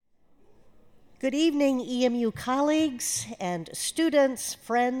Good evening, EMU colleagues and students,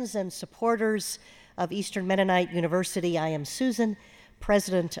 friends, and supporters of Eastern Mennonite University. I am Susan,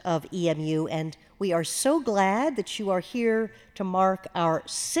 president of EMU, and we are so glad that you are here to mark our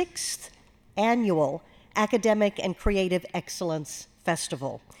 6th annual Academic and Creative Excellence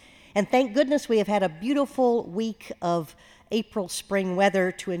Festival. And thank goodness we have had a beautiful week of April spring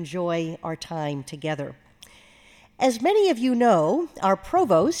weather to enjoy our time together. As many of you know, our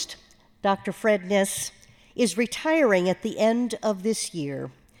provost, Dr. Fred Niss, is retiring at the end of this year,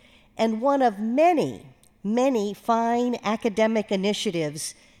 and one of many, many fine academic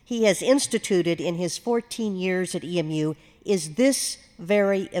initiatives he has instituted in his 14 years at EMU is this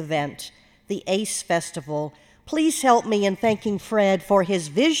very event, the ACE Festival. Please help me in thanking Fred for his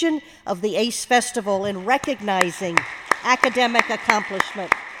vision of the ACE Festival and recognizing academic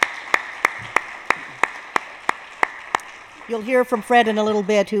accomplishment. You'll hear from Fred in a little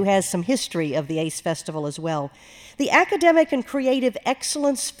bit, who has some history of the ACE Festival as well. The Academic and Creative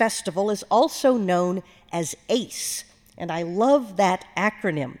Excellence Festival is also known as ACE, and I love that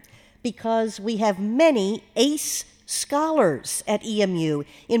acronym because we have many ACE scholars at EMU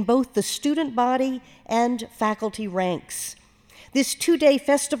in both the student body and faculty ranks. This two-day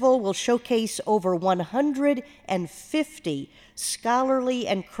festival will showcase over 150 scholarly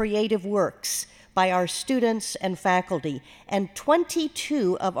and creative works by our students and faculty, and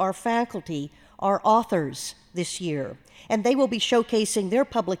 22 of our faculty are authors this year, and they will be showcasing their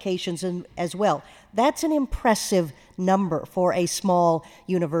publications as well. That's an impressive number for a small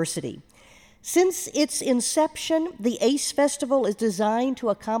university. Since its inception, the ACE Festival is designed to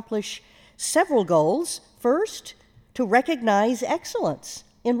accomplish several goals. First, to recognize excellence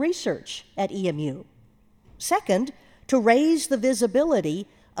in research at EMU. Second, to raise the visibility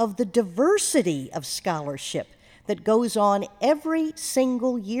of the diversity of scholarship that goes on every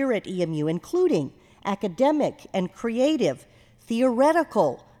single year at EMU, including academic and creative,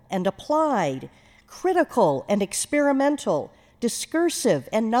 theoretical and applied, critical and experimental, discursive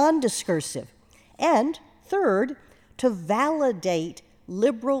and non-discursive. And third, to validate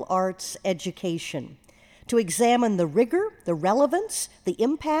liberal arts education, to examine the rigor, the relevance, the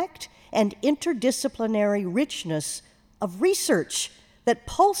impact, and interdisciplinary richness of research that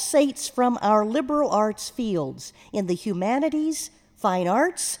pulsates from our liberal arts fields in the humanities, fine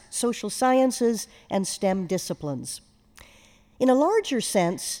arts, social sciences, and STEM disciplines. In a larger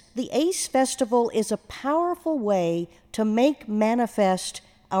sense, the ACE Festival is a powerful way to make manifest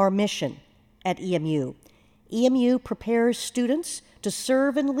our mission at EMU. EMU prepares students to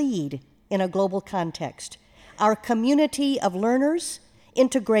serve and lead in a global context. Our community of learners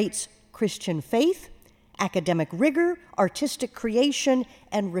integrates Christian faith, academic rigor, artistic creation,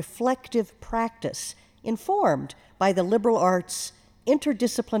 and reflective practice, informed by the liberal arts,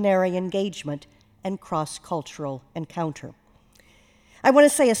 interdisciplinary engagement, and cross-cultural encounter. I want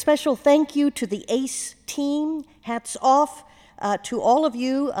to say a special thank you to the ACE team. Hats off to all of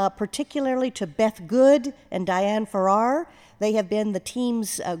you, particularly to Beth Good and Diane Farrar. They have been the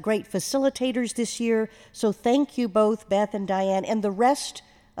team's great facilitators this year, so thank you both, Beth and Diane, and the rest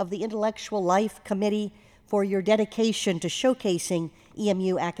of the Intellectual Life Committee for your dedication to showcasing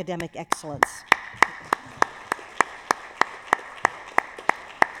EMU academic excellence.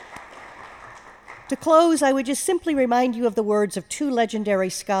 To close, I would just simply remind you of the words of two legendary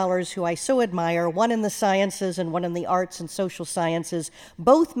scholars who I so admire, one in the sciences and one in the arts and social sciences.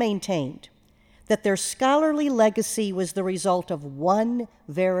 Both maintained that their scholarly legacy was the result of one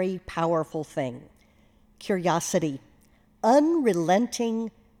very powerful thing: curiosity,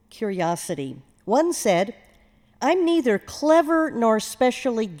 unrelenting curiosity. One said, "I'm neither clever nor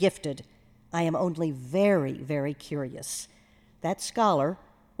specially gifted. I am only very, very curious." That scholar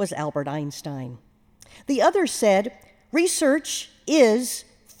was Albert Einstein. The other said, "Research is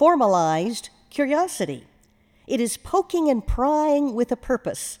formalized curiosity. It is poking and prying with a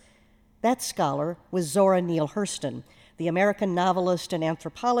purpose." That scholar was Zora Neale Hurston, the American novelist and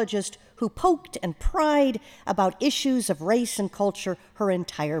anthropologist who poked and pried about issues of race and culture her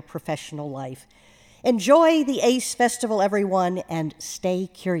entire professional life. Enjoy the ACE Festival, everyone, and stay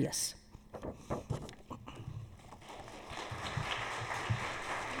curious.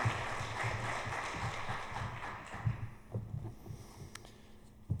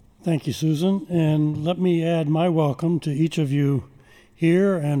 Thank you, Susan, and let me add my welcome to each of you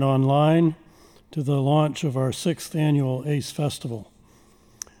here and online to the launch of our 6th annual ACE Festival.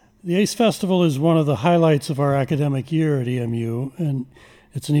 The ACE Festival is one of the highlights of our academic year at EMU, and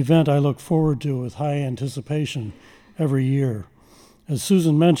it's an event I look forward to with high anticipation every year. As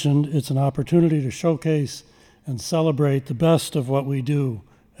Susan mentioned, it's an opportunity to showcase and celebrate the best of what we do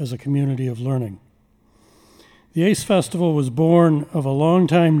as a community of learning. The ACE Festival was born of a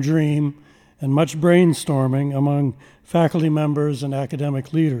long-time dream and much brainstorming among faculty members and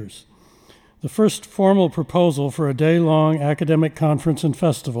academic leaders. The first formal proposal for a day-long academic conference and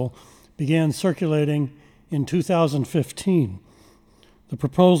festival began circulating in 2015. The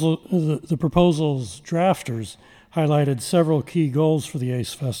proposal's drafters highlighted several key goals for the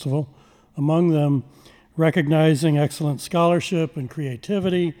ACE Festival, among them recognizing excellent scholarship and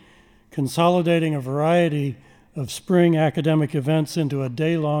creativity, consolidating a variety of spring academic events into a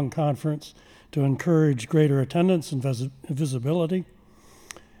day-long conference to encourage greater attendance and visibility,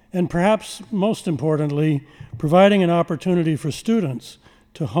 and perhaps most importantly, providing an opportunity for students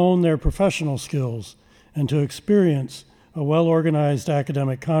to hone their professional skills and to experience a well-organized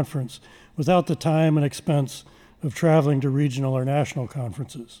academic conference without the time and expense of traveling to regional or national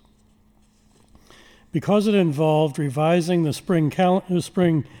conferences. Because it involved revising the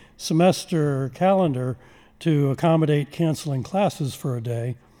spring semester calendar to accommodate canceling classes for a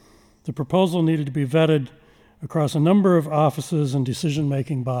day, the proposal needed to be vetted across a number of offices and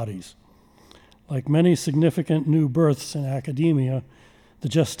decision-making bodies. Like many significant new births in academia, the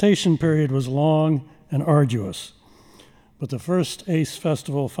gestation period was long and arduous, but the first ACE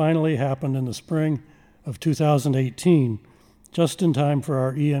Festival finally happened in the spring of 2018, just in time for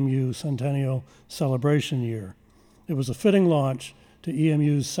our EMU Centennial Celebration year. It was a fitting launch to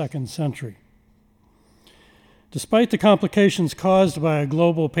EMU's second century. Despite the complications caused by a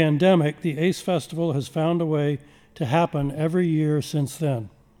global pandemic, the ACE Festival has found a way to happen every year since then.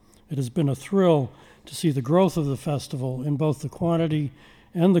 It has been a thrill to see the growth of the festival in both the quantity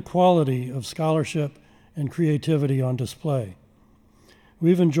and the quality of scholarship and creativity on display.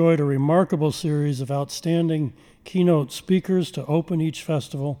 We've enjoyed a remarkable series of outstanding keynote speakers to open each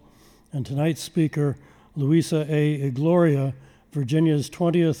festival, and tonight's speaker, Luisa Igloria, Virginia's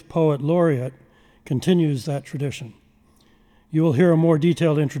 20th Poet Laureate, continues that tradition. You will hear a more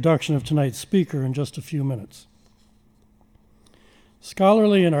detailed introduction of tonight's speaker in just a few minutes.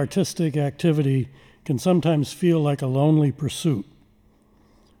 Scholarly and artistic activity can sometimes feel like a lonely pursuit,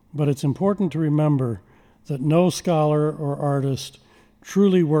 but it's important to remember that no scholar or artist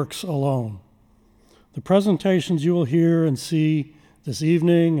truly works alone. The presentations you will hear and see this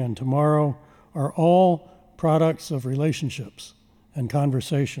evening and tomorrow are all products of relationships and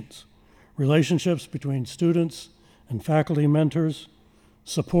conversations. Relationships between students and faculty mentors,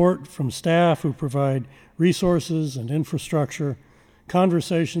 support from staff who provide resources and infrastructure,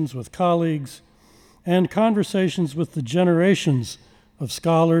 conversations with colleagues, and conversations with the generations of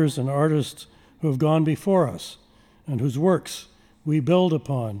scholars and artists who have gone before us and whose works we build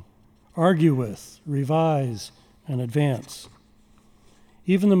upon, argue with, revise, and advance.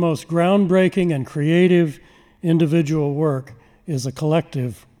 Even the most groundbreaking and creative individual work is a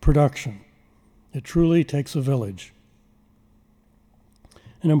collective production. It truly takes a village.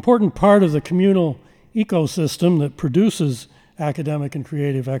 An important part of the communal ecosystem that produces academic and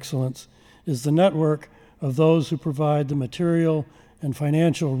creative excellence is the network of those who provide the material and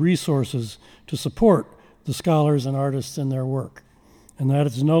financial resources to support the scholars and artists in their work. And that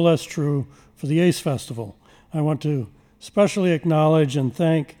is no less true for the ACE Festival. I want to especially acknowledge and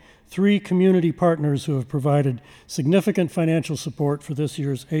thank 3 community partners who have provided significant financial support for this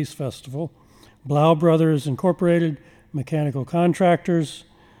year's ACE Festival: Blau Brothers Incorporated, Mechanical Contractors,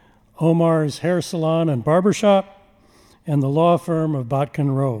 Omar's Hair Salon and Barbershop, and the law firm of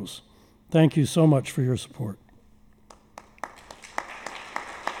Botkin Rose. Thank you so much for your support.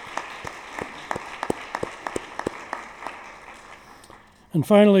 And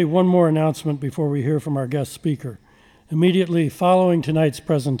finally, one more announcement before we hear from our guest speaker. Immediately following tonight's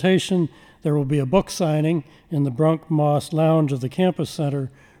presentation, there will be a book signing in the Brunk Moss Lounge of the Campus Center,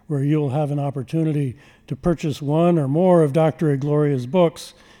 where you'll have an opportunity to purchase one or more of Dr. Igloria's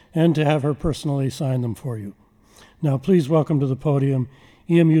books and to have her personally sign them for you. Now, please welcome to the podium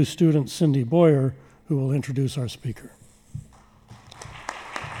EMU student Cindy Boyer, who will introduce our speaker.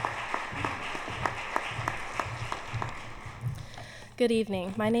 Good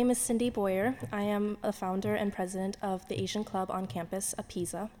evening. My name is Cindy Boyer. I am a founder and president of the Asian Club on campus,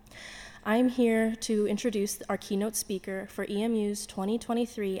 APISA. I'm here to introduce our keynote speaker for EMU's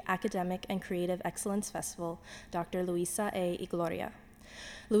 2023 Academic and Creative Excellence Festival, Dr. Luisa Igloria.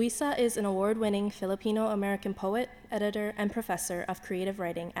 Luisa is an award-winning Filipino-American poet, editor, and professor of creative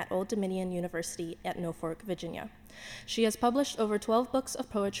writing at Old Dominion University at Norfolk, Virginia. She has published over 12 books of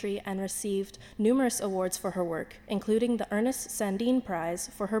poetry and received numerous awards for her work, including the Ernest Sandin Prize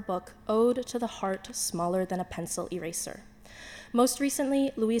for her book, Ode to the Heart Smaller Than a Pencil Eraser. Most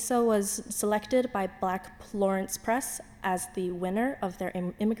recently, Luisa was selected by Black Lawrence Press as the winner of their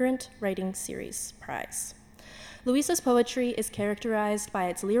Immigrant Writing Series prize. Luisa's poetry is characterized by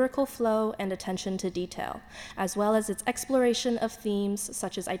its lyrical flow and attention to detail, as well as its exploration of themes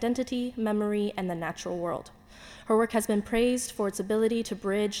such as identity, memory, and the natural world. Her work has been praised for its ability to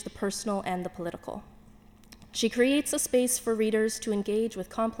bridge the personal and the political. She creates a space for readers to engage with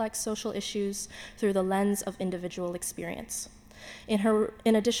complex social issues through the lens of individual experience.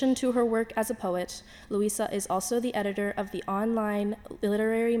 In addition to her work as a poet, Luisa is also the editor of the online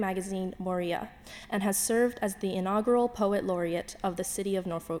literary magazine Moria and has served as the inaugural poet laureate of the city of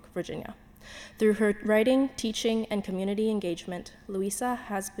Norfolk, Virginia. Through her writing, teaching, and community engagement, Luisa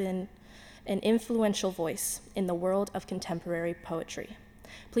has been an influential voice in the world of contemporary poetry.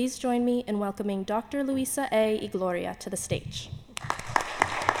 Please join me in welcoming Dr. Luisa A. Igloria to the stage.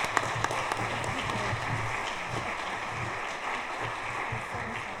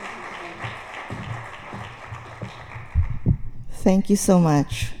 Thank you so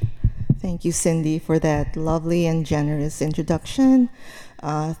much. Thank you, Cindy, for that lovely and generous introduction.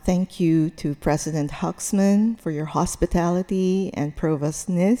 Thank you to President Huxman for your hospitality and Provost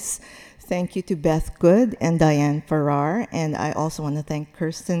Nis. Thank you to Beth Good and Diane Farrar. And I also want to thank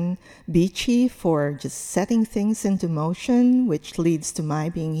Kirsten Beachy for just setting things into motion, which leads to my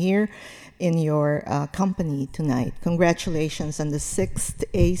being here in your company tonight. Congratulations on the 6th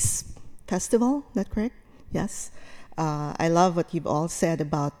ACE Festival, is that correct? Yes. I love what you've all said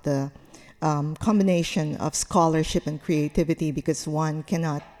about the combination of scholarship and creativity, because one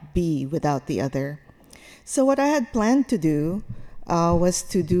cannot be without the other. So what I had planned to do was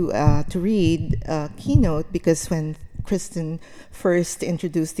to read Keynote, because when Kristen first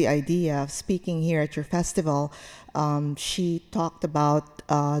introduced the idea of speaking here at your festival, she talked about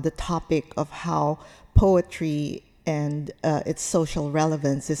the topic of how poetry and its social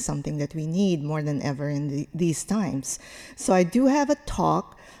relevance is something that we need more than ever in these times. So I do have a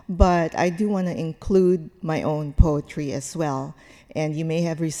talk, but I do want to include my own poetry as well. And you may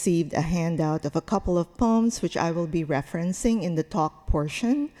have received a handout of a couple of poems, which I will be referencing in the talk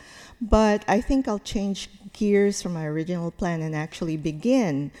portion. But I think I'll change gears from my original plan and actually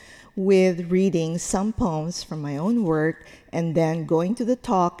begin with reading some poems from my own work, and then going to the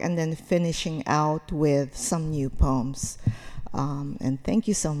talk, and then finishing out with some new poems. And thank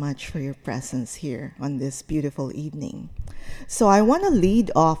you so much for your presence here on this beautiful evening. So I want to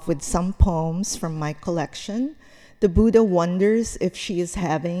lead off with some poems from my collection, The Buddha Wonders If She Is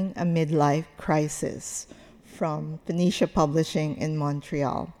Having a Midlife Crisis, from Phoenicia Publishing in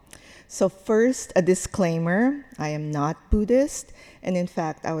Montreal. So first, a disclaimer: I am not Buddhist, and in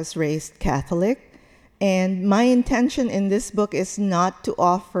fact, I was raised Catholic. And my intention in this book is not to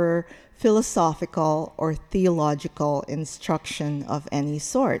offer philosophical or theological instruction of any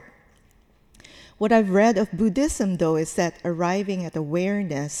sort. What I've read of Buddhism, though, is that arriving at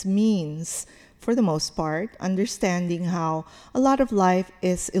awareness means, for the most part, understanding how a lot of life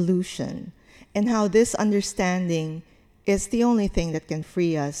is illusion, and how this understanding is the only thing that can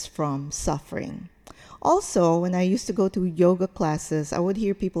free us from suffering. Also, when I used to go to yoga classes, I would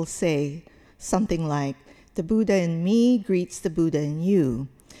hear people say something like, "The Buddha in me greets the Buddha in you,"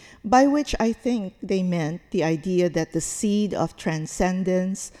 by which I think they meant the idea that the seed of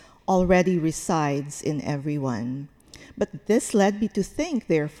transcendence already resides in everyone. But this led me to think,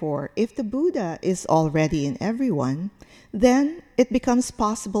 therefore, if the Buddha is already in everyone, then it becomes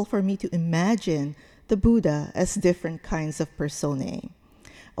possible for me to imagine the Buddha as different kinds of personae.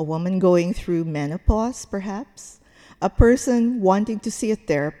 A woman going through menopause, perhaps, a person wanting to see a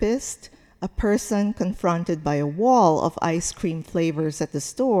therapist, a person confronted by a wall of ice cream flavors at the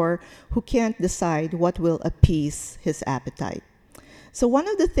store who can't decide what will appease his appetite. So one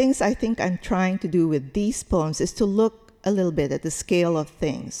of the things I think I'm trying to do with these poems is to look a little bit at the scale of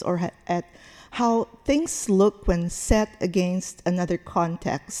things, or at how things look when set against another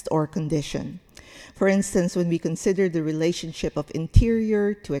context or condition. For instance, when we consider the relationship of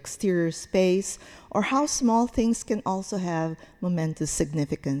interior to exterior space, or how small things can also have momentous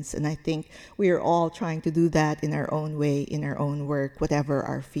significance. And I think we are all trying to do that in our own way, in our own work, whatever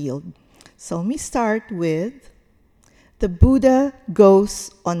our field. So let me start with The Buddha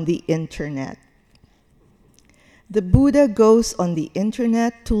Goes on the Internet. The Buddha goes on the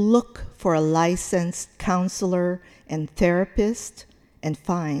internet to look for a licensed counselor and therapist, and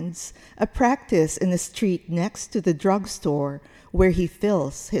finds a practice in the street next to the drugstore where he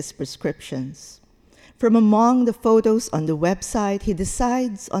fills his prescriptions. From among the photos on the website, he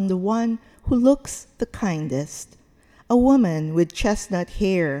decides on the one who looks the kindest, a woman with chestnut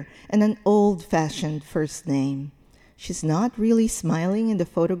hair and an old-fashioned first name. She's not really smiling in the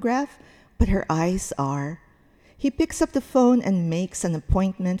photograph, but her eyes are. He picks up the phone and makes an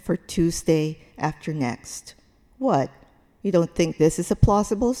appointment for Tuesday after next. What? You don't think this is a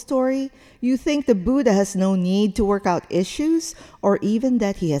plausible story? You think the Buddha has no need to work out issues, or even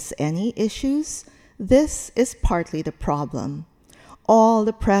that he has any issues? This is partly the problem. All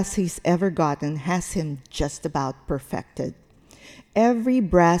the press he's ever gotten has him just about perfected. Every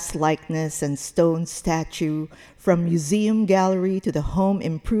brass likeness and stone statue, from museum gallery to the home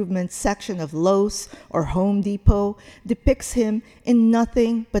improvement section of Lowe's or Home Depot, depicts him in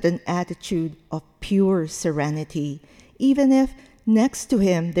nothing but an attitude of pure serenity, even if next to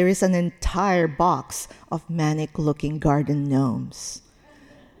him there is an entire box of manic-looking garden gnomes.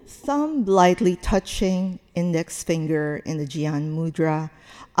 Thumb lightly touching index finger in the Jnana Mudra,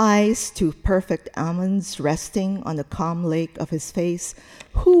 eyes two perfect almonds resting on the calm lake of his face,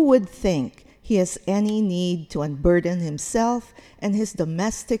 who would think he has any need to unburden himself and his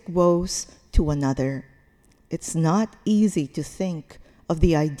domestic woes to another? It's not easy to think of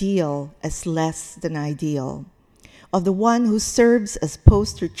the ideal as less than ideal, of the one who serves as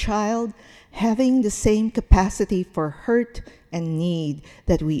poster child, having the same capacity for hurt and need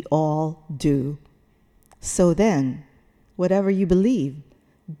that we all do. So then, whatever you believe,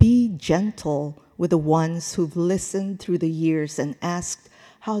 be gentle with the ones who've listened through the years and asked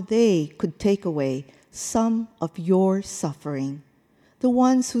how they could take away some of your suffering. The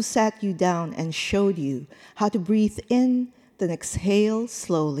ones who sat you down and showed you how to breathe in, then exhale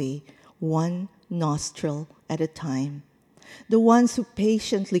slowly, one nostril at a time. The ones who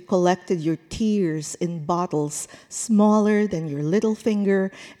patiently collected your tears in bottles smaller than your little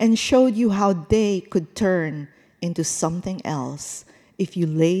finger and showed you how they could turn into something else if you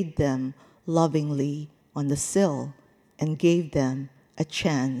laid them lovingly on the sill and gave them a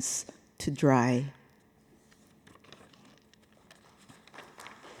chance to dry.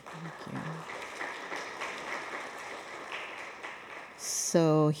 Thank you.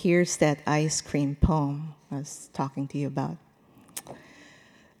 So here's that ice cream poem I was talking to you about.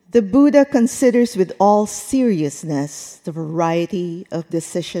 The Buddha considers with all seriousness the variety of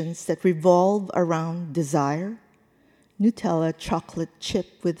decisions that revolve around desire: Nutella chocolate chip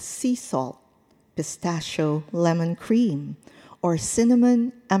with sea salt, pistachio lemon cream, or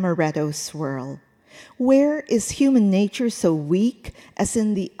cinnamon amaretto swirl. Where is human nature so weak as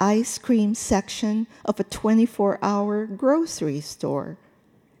in the ice cream section of a 24-hour grocery store?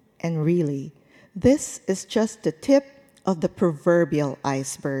 And really, this is just the tip of the proverbial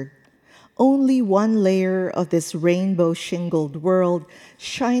iceberg. Only one layer of this rainbow-shingled world,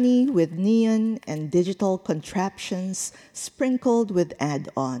 shiny with neon and digital contraptions sprinkled with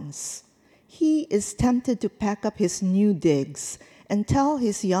add-ons. He is tempted to pack up his new digs and tell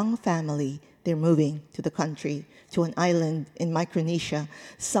his young family they're moving to the country, to an island in Micronesia,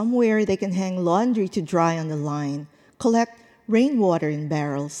 somewhere they can hang laundry to dry on the line, collect rainwater in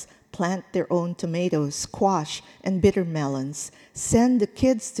barrels, plant their own tomatoes, squash, and bitter melons, send the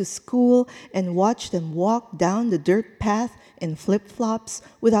kids to school, and watch them walk down the dirt path in flip-flops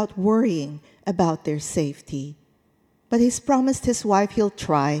without worrying about their safety. But he's promised his wife he'll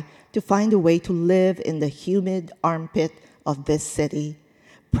try to find a way to live in the humid armpit of this city.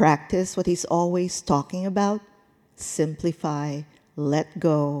 Practice what he's always talking about: simplify, let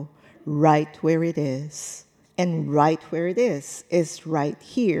go, right where it is. And right where it is right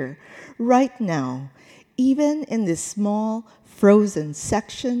here, right now, even in this small, frozen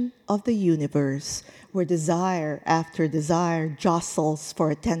section of the universe where desire after desire jostles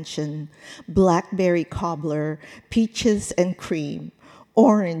for attention: blackberry cobbler, peaches and cream,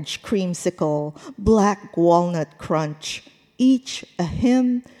 orange creamsicle, black walnut crunch, each a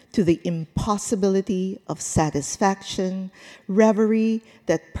hymn to the impossibility of satisfaction, reverie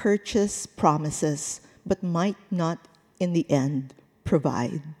that purchase promises but might not in the end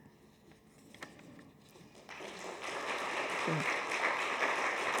provide.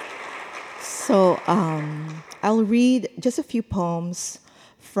 So I'll read just a few poems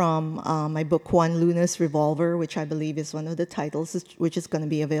from my book, Juan Luna's Revolver, which I believe is one of the titles, which is going to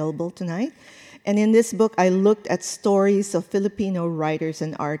be available tonight. And in this book, I looked at stories of Filipino writers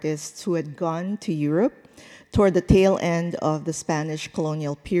and artists who had gone to Europe toward the tail end of the Spanish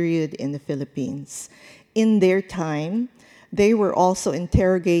colonial period in the Philippines. In their time, they were also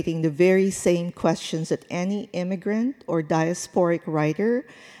interrogating the very same questions that any immigrant or diasporic writer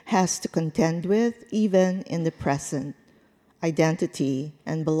has to contend with, even in the present: identity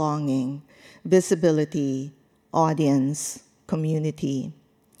and belonging, visibility, audience, community.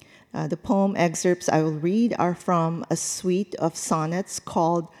 The poem excerpts I will read are from a suite of sonnets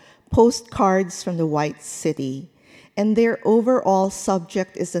called Postcards from the White City, and their overall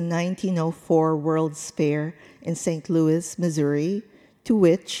subject is the 1904 World's Fair in St. Louis, Missouri, to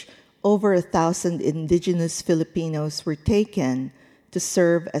which over 1,000 indigenous Filipinos were taken to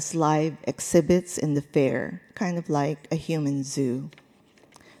serve as live exhibits in the fair, kind of like a human zoo.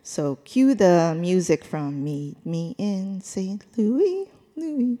 So cue the music from Meet Me in St. Louis,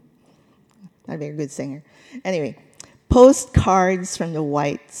 Louis. Not a very good singer. Anyway, postcards from the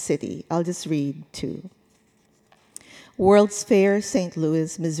White City. I'll just read two. World's Fair, St.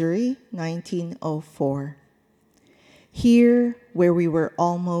 Louis, Missouri, 1904. Here, where we were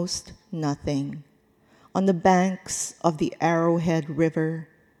almost nothing, on the banks of the Arrowhead River,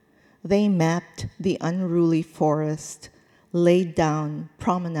 they mapped the unruly forest, laid down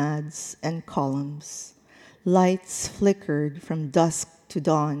promenades and columns. Lights flickered from dusk to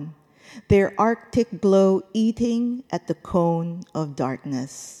dawn, their Arctic glow eating at the cone of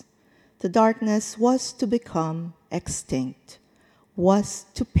darkness. The darkness was to become extinct, was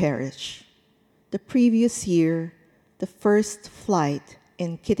to perish. The previous year, the first flight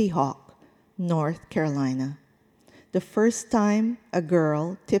in Kitty Hawk, North Carolina. The first time a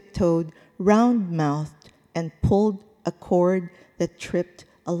girl tiptoed round-mouthed and pulled a cord that tripped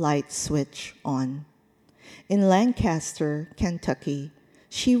a light switch on. In Lancaster, Kentucky,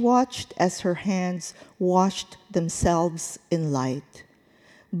 she watched as her hands washed themselves in light,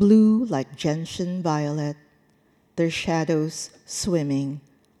 blue like gentian violet, their shadows swimming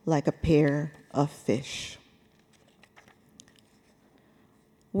like a pair of fish.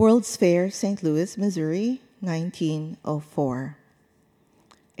 World's Fair, St. Louis, Missouri, 1904.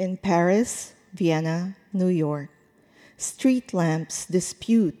 In Paris, Vienna, New York, street lamps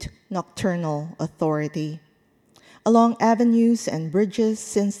dispute nocturnal authority. Along avenues and bridges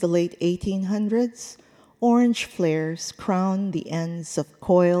since the late 1800s, orange flares crown the ends of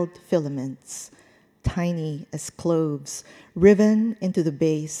coiled filaments, tiny as cloves, riven into the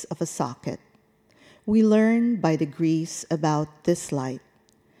base of a socket. We learn by degrees about this light.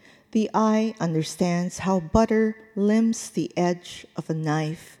 The eye understands how butter limns the edge of a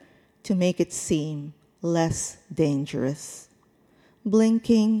knife to make it seem less dangerous.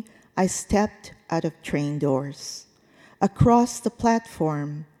 Blinking, I stepped out of train doors. Across the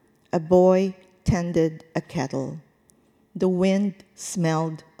platform, a boy tended a kettle. The wind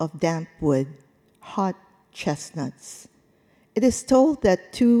smelled of damp wood, hot chestnuts. It is told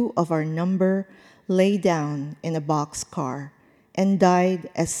that 2 of our number lay down in a boxcar and died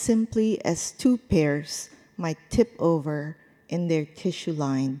as simply as 2 pairs might tip over in their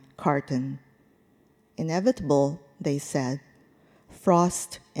tissue-lined carton. Inevitable, they said.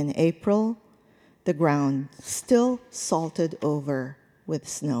 Frost in April, the ground still salted over with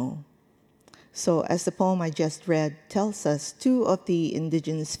snow. So as the poem I just read tells us, 2 of the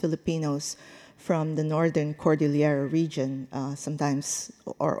indigenous Filipinos from the northern Cordillera region, sometimes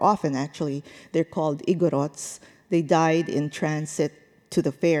or often actually, they're called Igorots. They died in transit to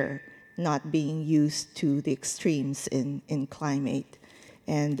the fair, not being used to the extremes in climate.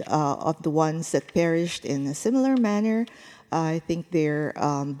 And of the ones that perished in a similar manner, I think their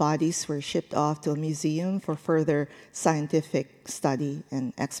bodies were shipped off to a museum for further scientific study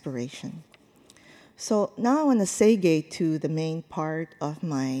and exploration. So now I want to segue to the main part of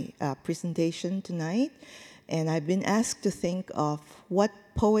my presentation tonight. And I've been asked to think of what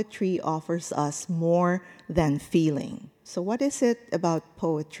poetry offers us more than feeling. So what is it about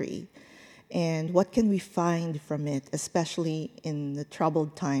poetry? And what can we find from it, especially in the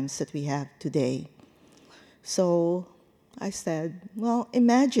troubled times that we have today? So I said, well,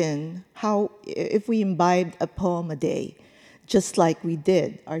 imagine how if we imbibed a poem a day, just like we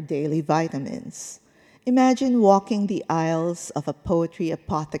did our daily vitamins. Imagine walking the aisles of a poetry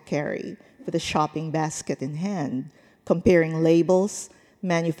apothecary with a shopping basket in hand, comparing labels,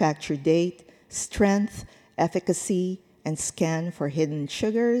 manufacture date, strength, efficacy, and scan for hidden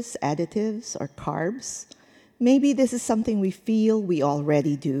sugars, additives, or carbs. Maybe this is something we feel we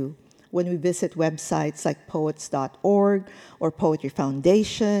already do when we visit websites like poets.org or Poetry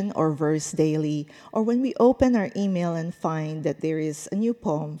Foundation or Verse Daily, or when we open our email and find that there is a new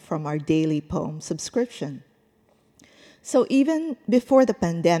poem from our daily poem subscription. So even before the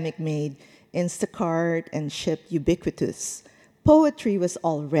pandemic made Instacart and Shipt ubiquitous, poetry was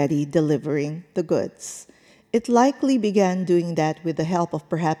already delivering the goods. It likely began doing that with the help of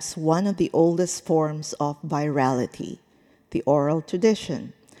perhaps one of the oldest forms of virality, the oral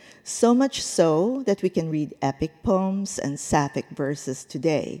tradition. So much so that we can read epic poems and sapphic verses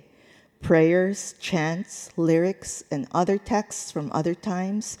today. Prayers, chants, lyrics, and other texts from other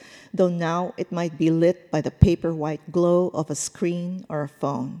times, though now it might be lit by the paper white glow of a screen or a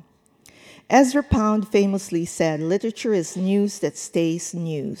phone. Ezra Pound famously said, "Literature is news that stays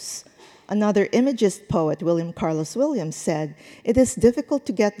news." Another Imagist poet, William Carlos Williams, said, "It is difficult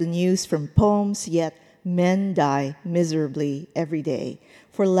to get the news from poems, yet men die miserably every day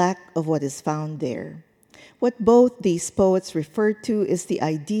for lack of what is found there." What both these poets refer to is the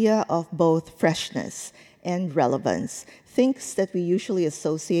idea of both freshness and relevance, things that we usually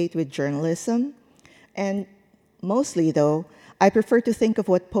associate with journalism. And mostly, though, I prefer to think of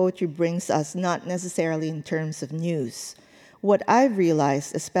what poetry brings us not necessarily in terms of news. What I've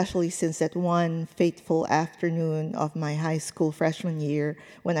realized, especially since that one fateful afternoon of my high school freshman year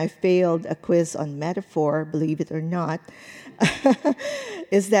when I failed a quiz on metaphor, believe it or not,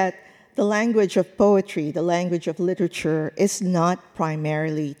 is that the language of poetry, the language of literature, is not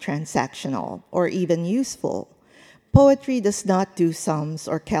primarily transactional or even useful. Poetry does not do sums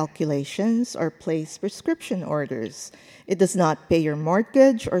or calculations or place prescription orders. It does not pay your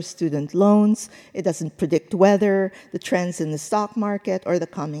mortgage or student loans. It doesn't predict weather, the trends in the stock market, or the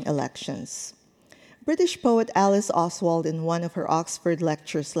coming elections. British poet Alice Oswald, in one of her Oxford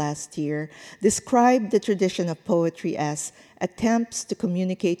lectures last year, described the tradition of poetry as attempts to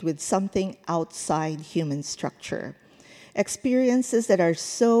communicate with something outside human structure. Experiences that are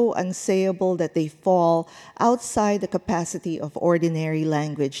so unsayable that they fall outside the capacity of ordinary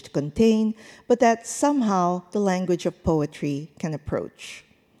language to contain, but that somehow the language of poetry can approach.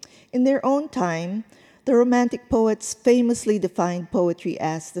 In their own time, the Romantic poets famously defined poetry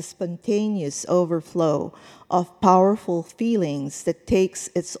as the spontaneous overflow of powerful feelings that takes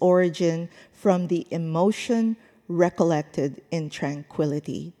its origin from the emotion recollected in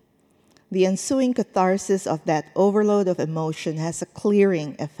tranquility. The ensuing catharsis of that overload of emotion has a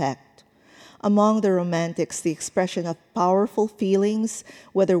clearing effect. Among the Romantics, the expression of powerful feelings,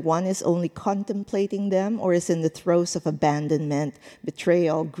 whether one is only contemplating them or is in the throes of abandonment,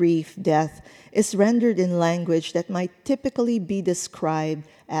 betrayal, grief, death, is rendered in language that might typically be described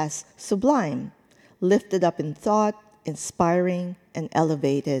as sublime, lifted up in thought, inspiring, and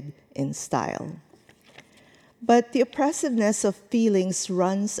elevated in style. But the oppressiveness of feelings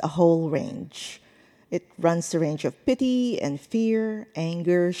runs a whole range. It runs the range of pity and fear,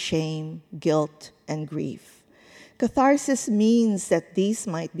 anger, shame, guilt, and grief. Catharsis means that these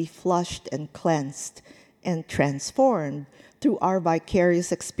might be flushed and cleansed and transformed through our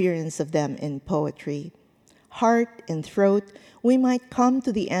vicarious experience of them in poetry. Heart and throat, we might come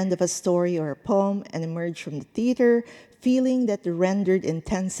to the end of a story or a poem and emerge from the theater feeling that the rendered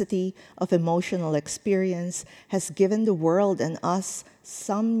intensity of emotional experience has given the world and us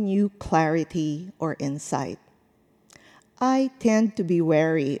some new clarity or insight. I tend to be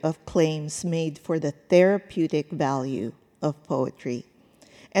wary of claims made for the therapeutic value of poetry.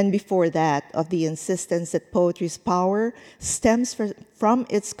 And before that, of the insistence that poetry's power stems from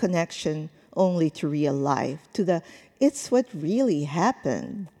its connection only to real life, to the "it's what really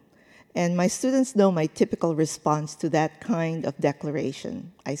happened." And my students know my typical response to that kind of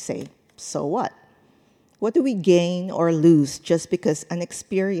declaration. I say, so what? What do we gain or lose just because an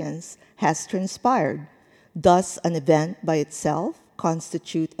experience has transpired? Does an event by itself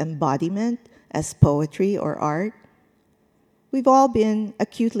constitute embodiment as poetry or art? We've all been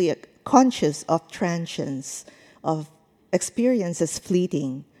acutely conscious of transience, of experience as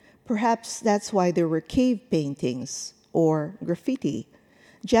fleeting. Perhaps that's why there were cave paintings or graffiti.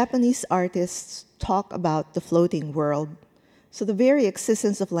 Japanese artists talk about the floating world. So the very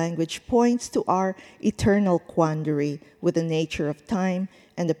existence of language points to our eternal quandary with the nature of time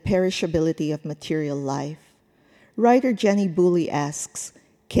and the perishability of material life. Writer Jenny Booley asks,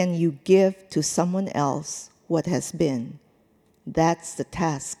 can you give to someone else what has been? That's the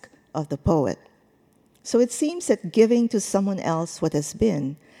task of the poet. So it seems that giving to someone else what has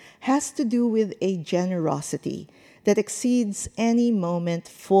been has to do with a generosity that exceeds any moment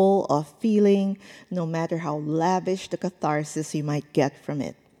full of feeling, no matter how lavish the catharsis you might get from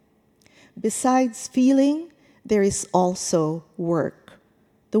it. Besides feeling, there is also work,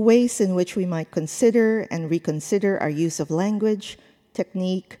 the ways in which we might consider and reconsider our use of language,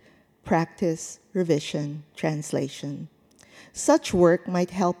 technique, practice, revision, translation. Such work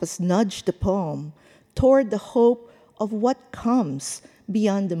might help us nudge the poem toward the hope of what comes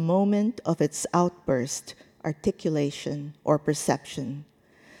beyond the moment of its outburst, articulation, or perception.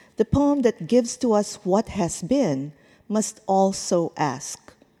 The poem that gives to us what has been must also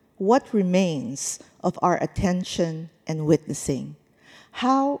ask, what remains of our attention and witnessing?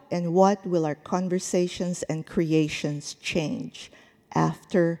 How and what will our conversations and creations change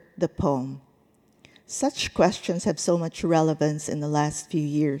after the poem? Such questions have so much relevance in the last few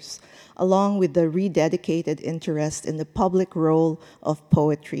years, along with the rededicated interest in the public role of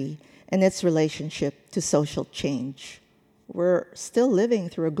poetry and its relationship to social change. We're still living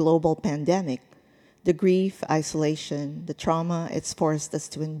through a global pandemic. The grief, isolation, the trauma it's forced us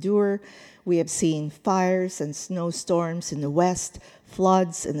to endure. We have seen fires and snowstorms in the West,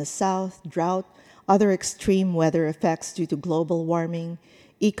 floods in the South, drought, other extreme weather effects due to global warming,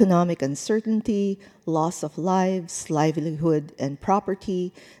 economic uncertainty, loss of lives, livelihood, and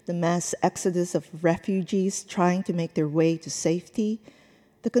property, the mass exodus of refugees trying to make their way to safety,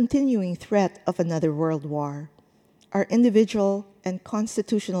 the continuing threat of another world war. Our individual and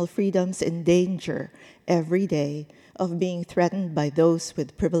constitutional freedoms in danger every day of being threatened by those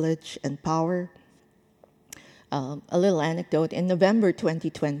with privilege and power. A little anecdote, in November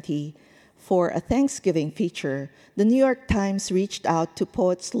 2020, for a Thanksgiving feature, the New York Times reached out to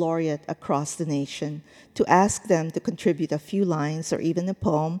poets laureate across the nation to ask them to contribute a few lines or even a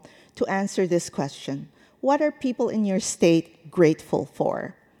poem to answer this question: what are people in your state grateful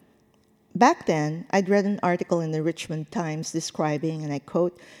for? Back then, I'd read an article in the Richmond Times describing, and I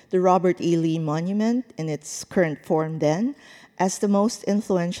quote, the Robert E. Lee Monument in its current form then as the most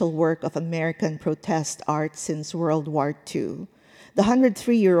influential work of American protest art since World War II. The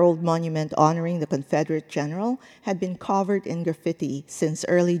 103-year-old monument honoring the Confederate general had been covered in graffiti since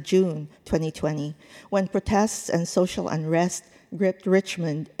early June 2020, when protests and social unrest gripped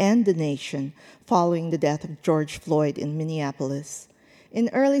Richmond and the nation following the death of George Floyd in Minneapolis. In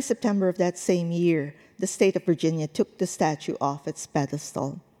early September of that same year, the state of Virginia took the statue off its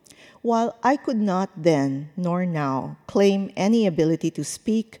pedestal. While I could not then, nor now, claim any ability to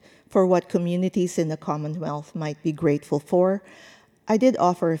speak for what communities in the Commonwealth might be grateful for, I did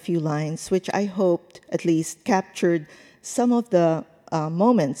offer a few lines which I hoped at least captured some of the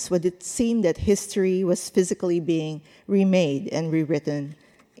moments when it seemed that history was physically being remade and rewritten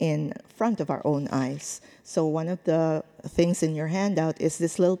in front of our own eyes. So one of the things in your handout is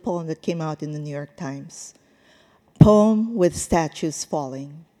this little poem that came out in the New York Times. Poem with statues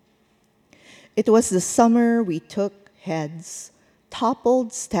falling. It was the summer we took heads,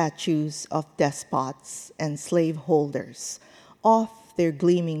 toppled statues of despots and slaveholders off their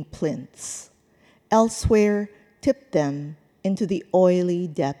gleaming plinths. Elsewhere, tipped them into the oily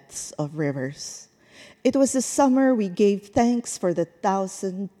depths of rivers. It was the summer we gave thanks for the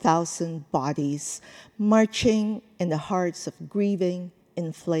thousand bodies marching in the hearts of grieving,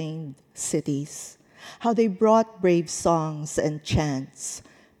 inflamed cities. How they brought brave songs and chants,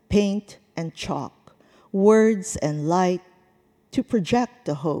 paint and chalk, words and light to project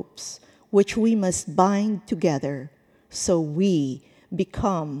the hopes which we must bind together so we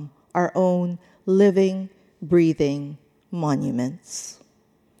become our own living, breathing monuments.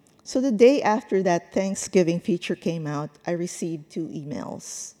 So the day after that Thanksgiving feature came out, I received 2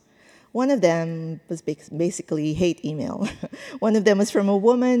 emails. One of them was basically hate email. One of them was from a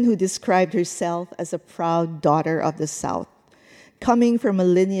woman who described herself as a proud daughter of the South, coming from a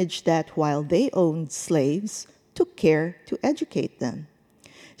lineage that, while they owned slaves, took care to educate them.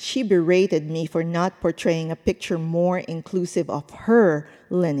 She berated me for not portraying a picture more inclusive of her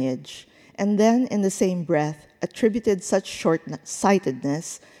lineage, and then, in the same breath, attributed such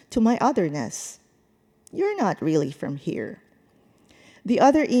short-sightedness to my otherness. You're not really from here. The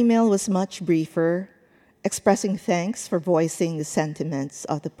other email was much briefer, expressing thanks for voicing the sentiments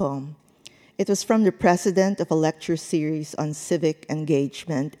of the poem. It was from the president of a lecture series on civic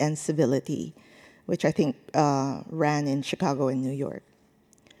engagement and civility, which I think ran in Chicago and New York.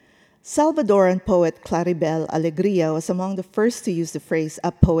 Salvadoran poet Claribel Alegria was among the first to use the phrase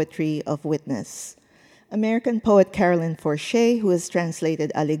 "a poetry of witness." American poet Carolyn Forche, who has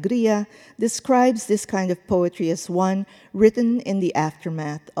translated Alegria, describes this kind of poetry as one written in the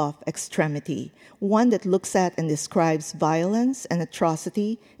aftermath of extremity, one that looks at and describes violence and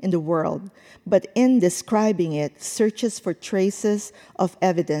atrocity in the world, but in describing it, searches for traces of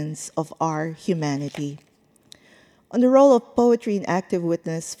evidence of our humanity. On the role of poetry in active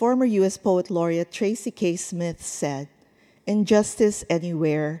witness, former U.S. Poet Laureate Tracy K. Smith said, "Injustice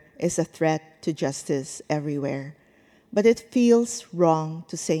anywhere is a threat to justice everywhere, but it feels wrong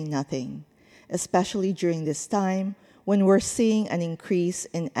to say nothing, especially during this time when we're seeing an increase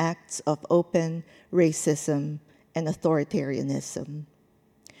in acts of open racism and authoritarianism."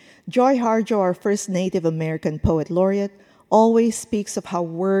 Joy Harjo, our first Native American Poet Laureate, always speaks of how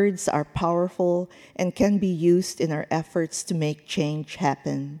words are powerful and can be used in our efforts to make change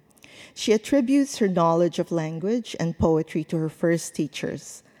happen. She attributes her knowledge of language and poetry to her first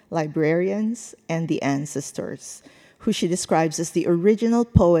teachers, librarians, and the ancestors, who she describes as the original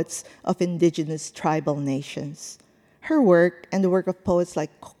poets of indigenous tribal nations. Her work and the work of poets like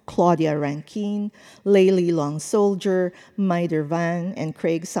Claudia Rankine, Layli Long Soldier, Maider Van, and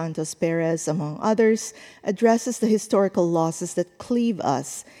Craig Santos Perez, among others, addresses the historical losses that cleave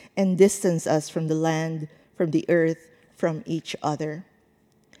us and distance us from the land, from the earth, from each other.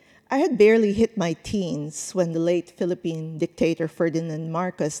 I had barely hit my teens when the late Philippine dictator Ferdinand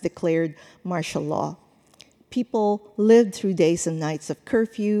Marcos declared martial law. People lived through days and nights of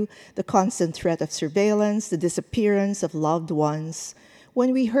curfew, the constant threat of surveillance, the disappearance of loved ones.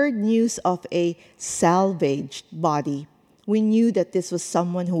 When we heard news of a salvaged body, we knew that this was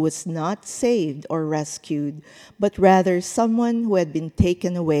someone who was not saved or rescued, but rather someone who had been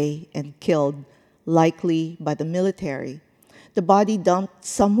taken away and killed, likely by the military. The body dumped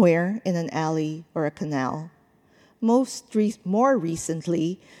somewhere in an alley or a canal. More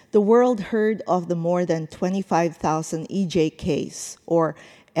recently, the world heard of the more than 25,000 EJKs, or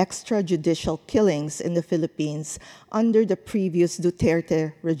extrajudicial killings in the Philippines under the previous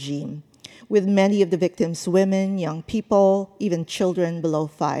Duterte regime, with many of the victims women, young people, even children below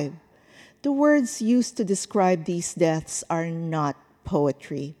 5. The words used to describe these deaths are not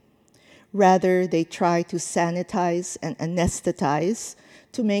poetry. Rather, they try to sanitize and anesthetize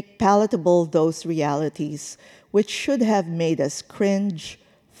to make palatable those realities which should have made us cringe,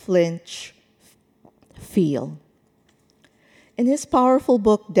 flinch, feel. In his powerful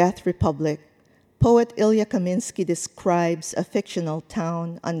book, Death Republic, poet Ilya Kaminsky describes a fictional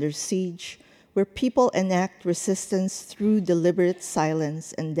town under siege where people enact resistance through deliberate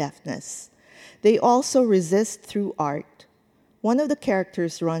silence and deafness. They also resist through art. One of the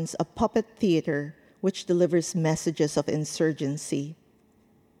characters runs a puppet theater which delivers messages of insurgency.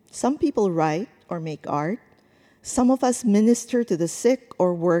 Some people write or make art. Some of us minister to the sick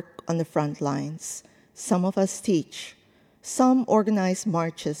or work on the front lines. Some of us teach. Some organize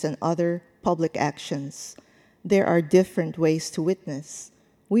marches and other public actions. There are different ways to witness.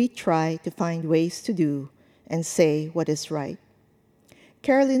 We try to find ways to do and say what is right.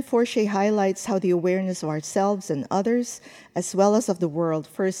 Caroline Forche highlights how the awareness of ourselves and others, as well as of the world,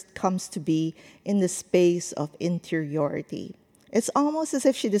 first comes to be in the space of interiority. It's almost as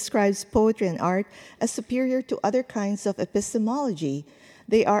if she describes poetry and art as superior to other kinds of epistemology.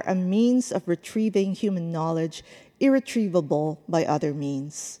 They are a means of retrieving human knowledge irretrievable by other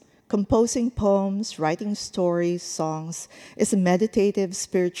means. Composing poems, writing stories, songs is a meditative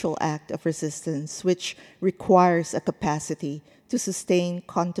spiritual act of resistance which requires a capacity to sustain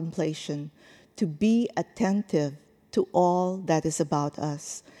contemplation, to be attentive to all that is about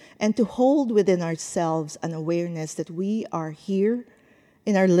us, and to hold within ourselves an awareness that we are here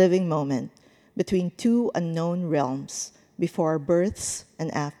in our living moment between two unknown realms, before our births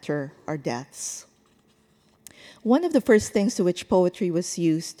and after our deaths. One of the first things to which poetry was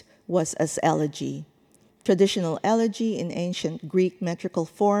used was as elegy. Traditional elegy in ancient Greek metrical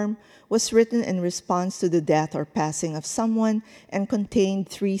form was written in response to the death or passing of someone and contained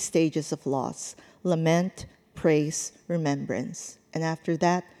 3 stages of loss: lament, praise, remembrance. And after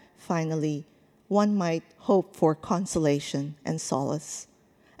that, finally, one might hope for consolation and solace.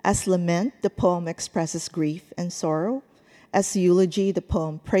 As lament, the poem expresses grief and sorrow. As eulogy, the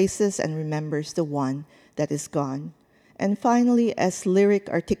poem praises and remembers the one that is gone. And finally, as lyric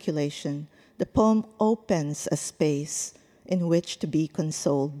articulation, the poem opens a space in which to be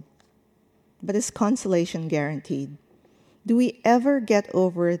consoled. But is consolation guaranteed? Do we ever get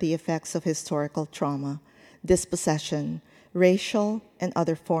over the effects of historical trauma, dispossession, racial and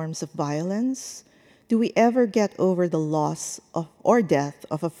other forms of violence? Do we ever get over the loss of, or death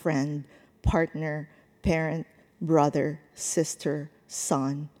of a friend, partner, parent, brother, sister,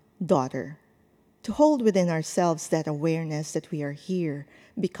 son, daughter? To hold within ourselves that awareness that we are here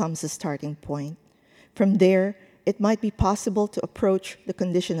becomes a starting point. From there, it might be possible to approach the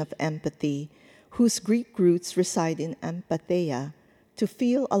condition of empathy, whose Greek roots reside in empatheia, to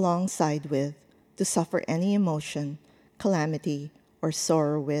feel alongside with, to suffer any emotion, calamity, or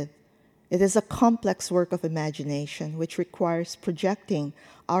sorrow with. It is a complex work of imagination which requires projecting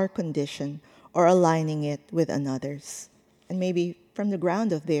our condition or aligning it with another's. And maybe from the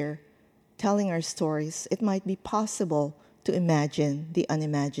ground of there, telling our stories, it might be possible to imagine the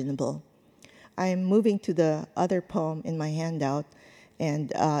unimaginable. I am moving to the other poem in my handout,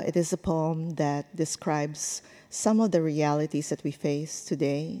 and it is a poem that describes some of the realities that we face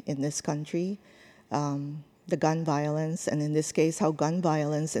today in this country, the gun violence, and in this case, how gun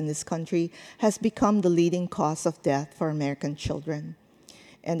violence in this country has become the leading cause of death for American children.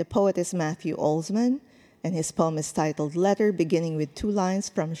 And the poet is Matthew Olsman, and his poem is titled Letter, beginning with 2 lines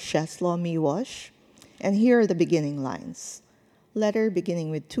from Czeslaw Miłosz. And here are the beginning lines. Letter beginning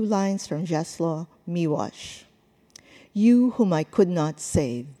with 2 lines from Czeslaw Miłosz. You whom I could not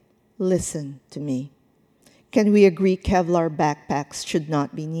save, listen to me. Can we agree Kevlar backpacks should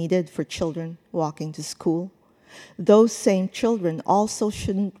not be needed for children walking to school? Those same children also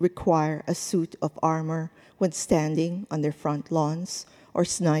shouldn't require a suit of armor when standing on their front lawns, or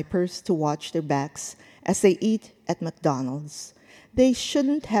snipers to watch their backs as they eat at McDonald's. They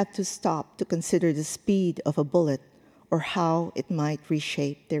shouldn't have to stop to consider the speed of a bullet or how it might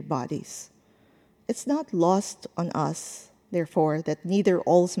reshape their bodies. It's not lost on us, therefore, that neither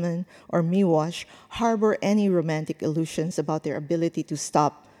Olsman or Miłosz harbor any romantic illusions about their ability to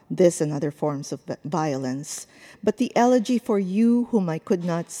stop this and other forms of violence. But the elegy for you whom I could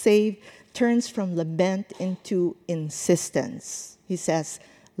not save turns from lament into insistence. He says,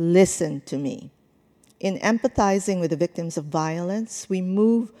 listen to me. In empathizing with the victims of violence, we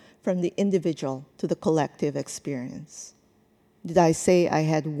move from the individual to the collective experience. Did I say I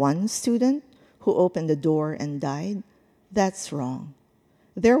had one student who opened the door and died? That's wrong.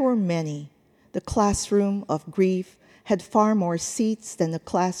 There were many. The classroom of grief had far more seats than the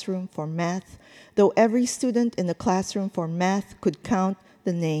classroom for math, though every student in the classroom for math could count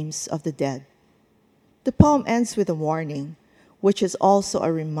the names of the dead. The poem ends with a warning, which is also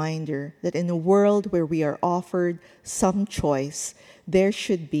a reminder that in a world where we are offered some choice, there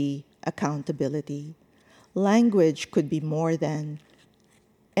should be accountability. Language could be more than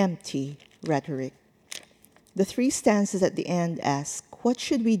empty rhetoric. The three stanzas at the end ask, what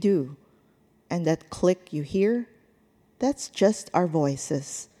should we do? And that click you hear, that's just our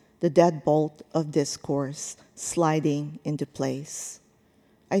voices, the deadbolt of discourse sliding into place.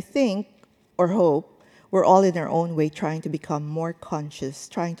 I think, or hope, we're all in our own way trying to become more conscious,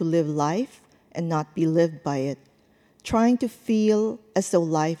 trying to live life and not be lived by it, trying to feel as though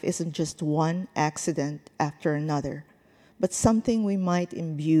life isn't just one accident after another, but something we might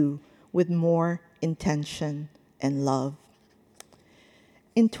imbue with more intention and love.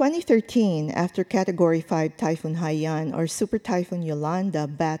 In 2013, after Category 5 Typhoon Haiyan or Super Typhoon Yolanda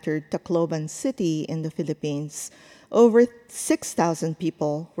battered Tacloban City in the Philippines, over 6,000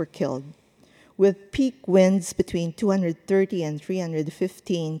 people were killed. With peak winds between 230 and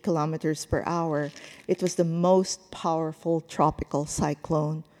 315 kilometers per hour, it was the most powerful tropical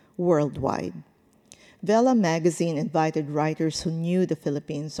cyclone worldwide. Vela magazine invited writers who knew the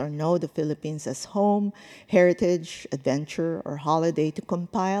Philippines or know the Philippines as home, heritage, adventure, or holiday to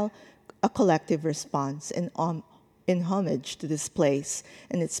compile a collective response in homage to this place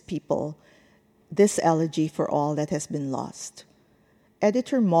and its people, this elegy for all that has been lost.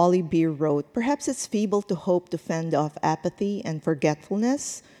 Editor Molly Beer wrote, perhaps it's feeble to hope to fend off apathy and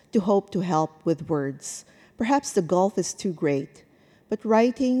forgetfulness, to hope to help with words. Perhaps the gulf is too great, but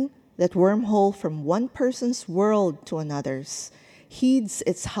writing that wormhole from one person's world to another's heeds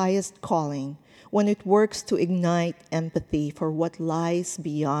its highest calling when it works to ignite empathy for what lies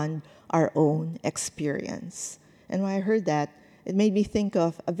beyond our own experience. And when I heard that, it made me think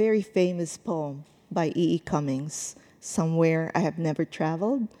of a very famous poem by E.E. Cummings, Somewhere I Have Never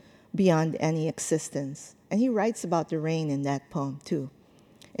Traveled, Beyond Any Existence. And he writes about the rain in that poem too.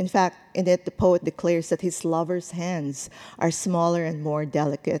 In fact, in it, the poet declares that his lover's hands are smaller and more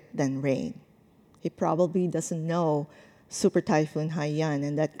delicate than rain. He probably doesn't know Super Typhoon Haiyan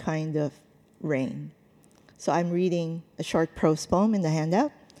and that kind of rain. So I'm reading a short prose poem in the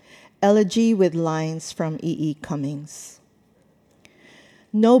handout, Elegy with lines from E.E. Cummings.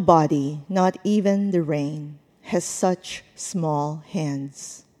 Nobody, not even the rain, has such small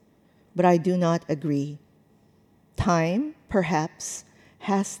hands, but I do not agree. Time, perhaps,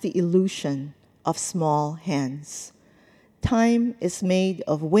 has the illusion of small hands. Time is made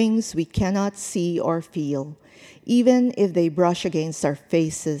of wings we cannot see or feel, even if they brush against our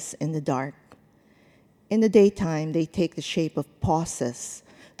faces in the dark. In the daytime, they take the shape of pauses,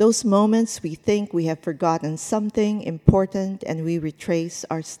 those moments we think we have forgotten something important and we retrace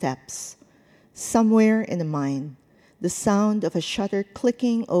our steps. Somewhere in the mind, the sound of a shutter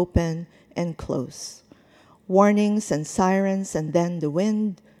clicking open and close. Warnings and sirens, and then the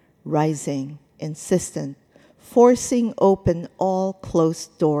wind rising, insistent, forcing open all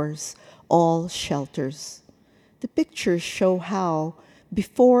closed doors, all shelters. The pictures show how,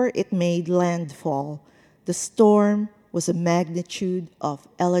 before it made landfall, the storm was a magnitude of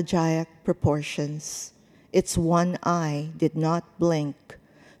elegiac proportions. Its one eye did not blink.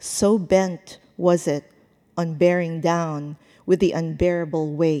 So bent was it on bearing down with the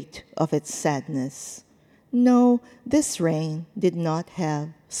unbearable weight of its sadness. No, this rain did not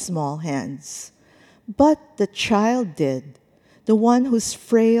have small hands. But the child did, the one whose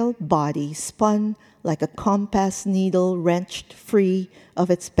frail body spun like a compass needle wrenched free of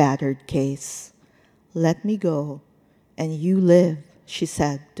its battered case. Let me go, and you live, she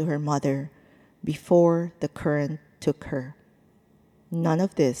said to her mother, before the current took her. None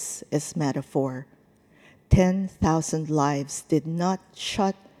of this is metaphor. 10,000 lives did not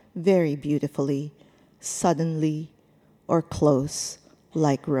shut very beautifully, suddenly, or close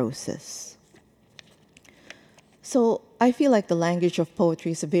like roses. So I feel like the language of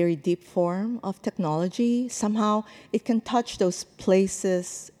poetry is a very deep form of technology. Somehow it can touch those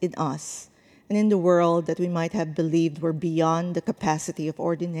places in us and in the world that we might have believed were beyond the capacity of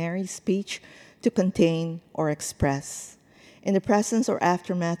ordinary speech to contain or express. In the presence or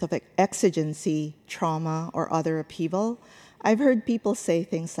aftermath of exigency, trauma, or other upheaval, I've heard people say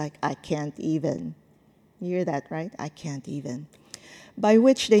things like, I can't even. You hear that, right? I can't even. By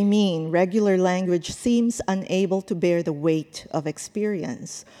which they mean regular language seems unable to bear the weight of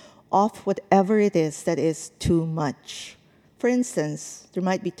experience, of whatever it is that is too much. For instance, there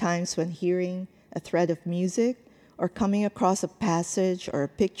might be times when hearing a thread of music or coming across a passage or a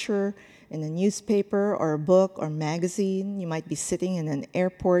picture in a newspaper or a book or magazine. You might be sitting in an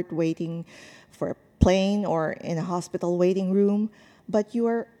airport waiting for a plane or in a hospital waiting room, but you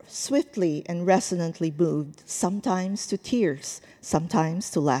are swiftly and resonantly moved, sometimes to tears,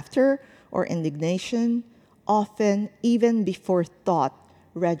 sometimes to laughter or indignation, often even before thought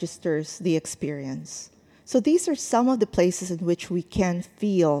registers the experience. So these are some of the places in which we can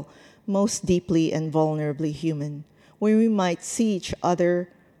feel most deeply and vulnerably human, where we might see each other,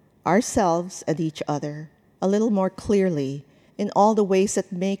 ourselves, and each other a little more clearly in all the ways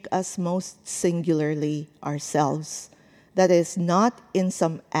that make us most singularly ourselves. That is, not in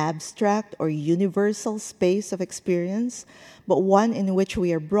some abstract or universal space of experience, but one in which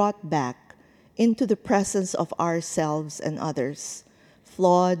we are brought back into the presence of ourselves and others,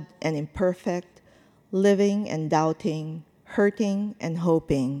 flawed and imperfect, living and doubting, hurting and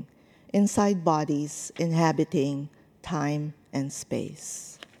hoping, inside bodies inhabiting time and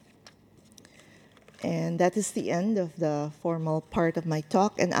space. And that is the end of the formal part of my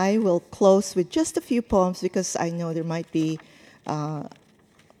talk. And I will close with just a few poems because I know there might be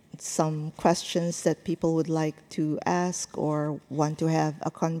some questions that people would like to ask or want to have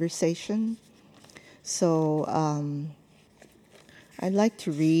a conversation. So I'd like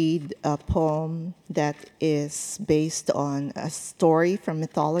to read a poem that is based on a story from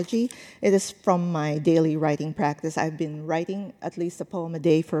mythology. It is from my daily writing practice. I've been writing at least a poem a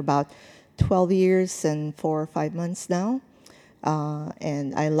day for about 12 years and 4 or 5 months now.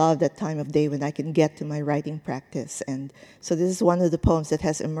 And I love that time of day when I can get to my writing practice. And so this is one of the poems that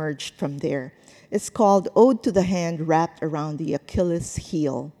has emerged from there. It's called Ode to the Hand Wrapped Around the Achilles'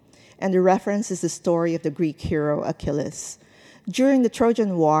 Heel. And the reference is the story of the Greek hero Achilles. During the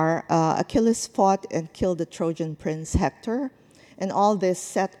Trojan War, Achilles fought and killed the Trojan prince Hector, and all this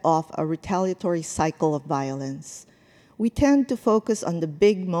set off a retaliatory cycle of violence. We tend to focus on the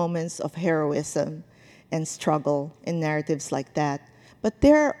big moments of heroism and struggle in narratives like that, but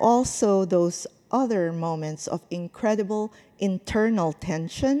there are also those other moments of incredible internal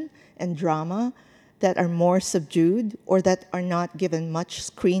tension and drama that are more subdued or that are not given much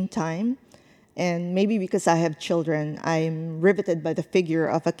screen time. And maybe because I have children, I'm riveted by the figure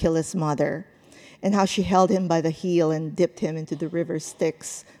of Achilles' mother and how she held him by the heel and dipped him into the river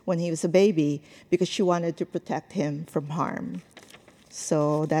Styx when he was a baby because she wanted to protect him from harm.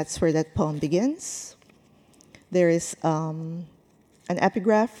 So that's where that poem begins. There is an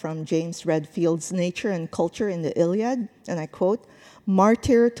epigraph from James Redfield's Nature and Culture in the Iliad, and I quote,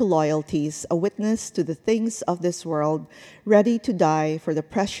 "Martyr to loyalties, a witness to the things of this world, ready to die for the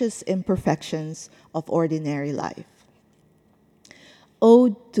precious imperfections of ordinary life."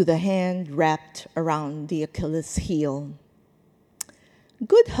 Ode to the Hand Wrapped Around the Achilles' Heel.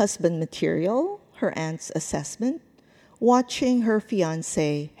 Good husband material, her aunt's assessment, watching her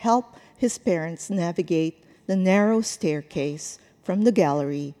fiancé help his parents navigate the narrow staircase from the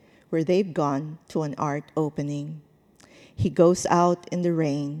gallery where they've gone to an art opening. He goes out in the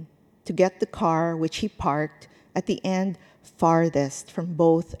rain to get the car which he parked at the end farthest from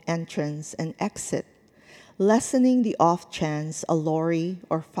both entrance and exit, lessening the off chance a lorry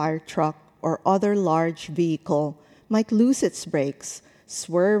or fire truck or other large vehicle might lose its brakes,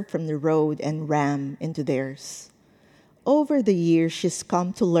 swerve from the road, and ram into theirs. Over the years, she's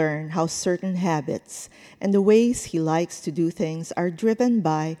come to learn how certain habits and the ways he likes to do things are driven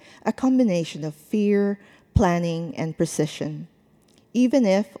by a combination of fear, planning, and precision, even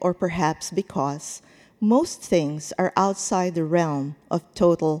if, or perhaps because, most things are outside the realm of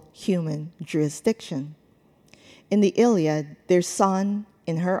total human jurisdiction. In the Iliad, their son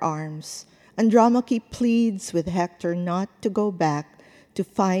in her arms, Andromache pleads with Hector not to go back to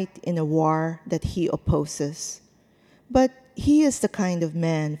fight in a war that he opposes. But he is the kind of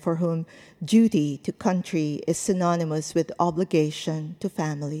man for whom duty to country is synonymous with obligation to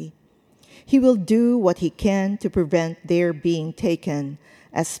family. He will do what he can to prevent their being taken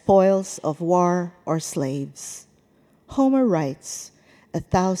as spoils of war or slaves. Homer writes,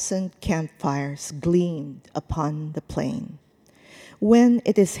 1,000 campfires gleamed upon the plain. When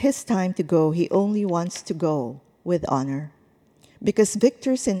it is his time to go, he only wants to go with honor. Because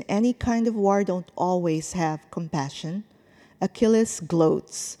victors in any kind of war don't always have compassion, Achilles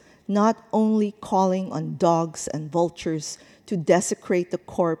gloats, not only calling on dogs and vultures to desecrate the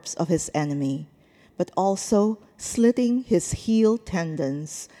corpse of his enemy, but also slitting his heel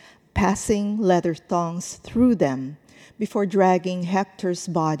tendons, passing leather thongs through them before dragging Hector's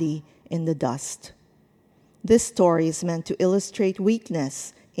body in the dust. This story is meant to illustrate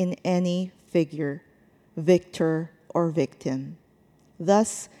weakness in any figure, victor or victim.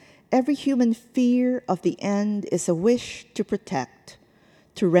 Thus, every human fear of the end is a wish to protect,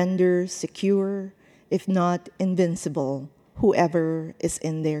 to render secure, if not invincible, whoever is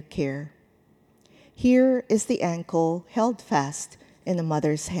in their care. Here is the ankle held fast in a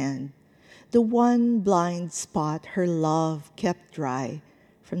mother's hand, the one blind spot her love kept dry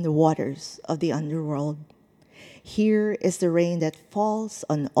from the waters of the underworld. Here is the rain that falls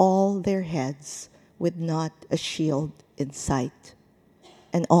on all their heads with not a shield in sight.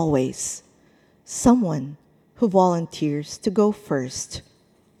 And always someone who volunteers to go first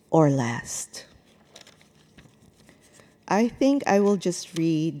or last. I think I will just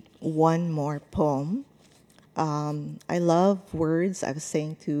read one more poem. I love words. I was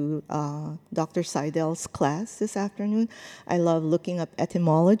saying to Dr. Seidel's class this afternoon, I love looking up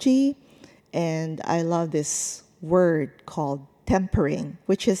etymology, and I love this word called tempering,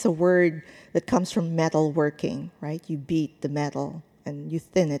 which is a word that comes from metal working, right? You beat the metal and you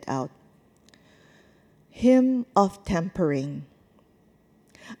thin it out. Hymn of tempering.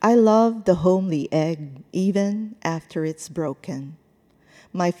 I love the homely egg even after it's broken.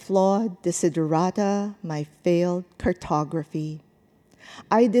 My flawed desiderata, my failed cartography.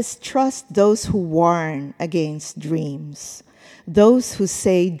 I distrust those who warn against dreams, those who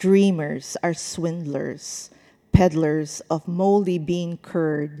say dreamers are swindlers, peddlers of moldy bean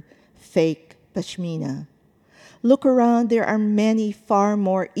curd, fake pashmina. Look around, there are many far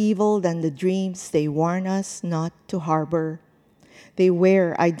more evil than the dreams they warn us not to harbor. They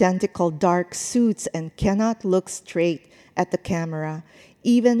wear identical dark suits and cannot look straight at the camera,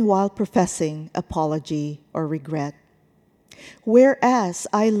 even while professing apology or regret. Whereas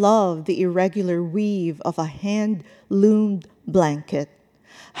I love the irregular weave of a hand-loomed blanket,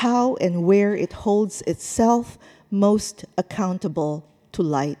 how and where it holds itself most accountable to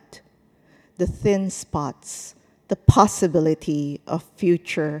light, the thin spots, the possibility of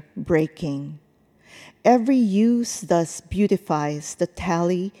future breaking. Every use thus beautifies the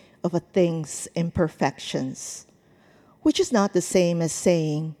tally of a thing's imperfections, which is not the same as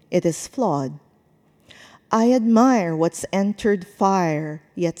saying it is flawed. I admire what's entered fire,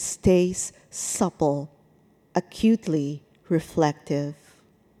 yet stays supple, acutely reflective.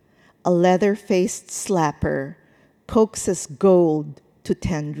 A leather-faced slapper coaxes gold to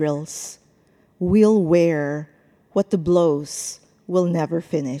tendrils. We'll wear what the blows will never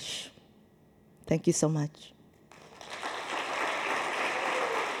finish. Thank you so much.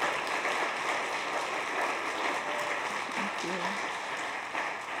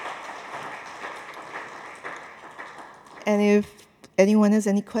 And if anyone has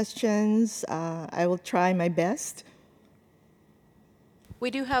any questions, I will try my best.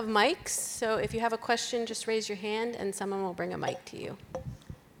 We do have mics, so if you have a question, just raise your hand and someone will bring a mic to you.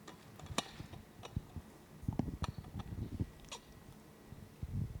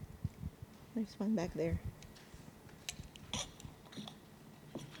 There's one back there. It's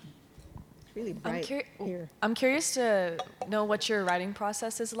really bright here. I'm curious to know what your writing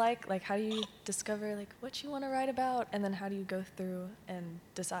process is like. Like, how do you discover what you want to write about, and then how do you go through and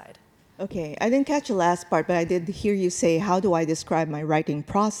decide? Okay, I didn't catch the last part, but I did hear you say, how do I describe my writing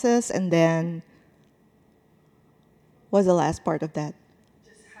process? And then, what's the last part of that?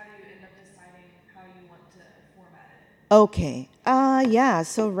 Just how do you end up deciding how you want to format it? Okay, yeah,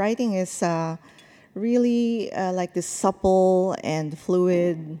 so writing is really like this supple and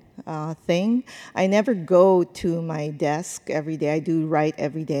fluid thing. I never go to my desk every day. I do write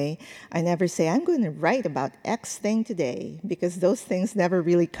every day. I never say, I'm going to write about X thing today, because those things never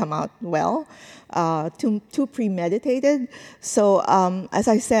really come out well, too premeditated. So as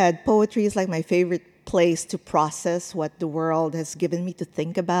I said, poetry is like my favorite place to process what the world has given me to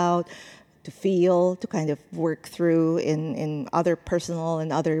think about, feel, to kind of work through in other personal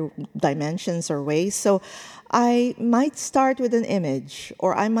and other dimensions or ways. So I might start with an image,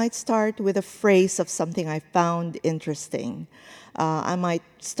 or I might start with a phrase of something I found interesting. I might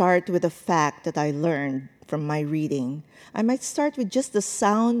start with a fact that I learned from my reading. I might start with just the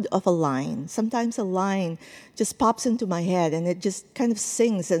sound of a line. Sometimes a line just pops into my head and it just kind of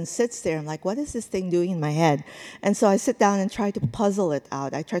sings and sits there. I'm like, what is this thing doing in my head? And so I sit down and try to puzzle it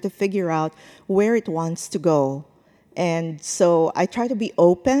out. I try to figure out where it wants to go. And so I try to be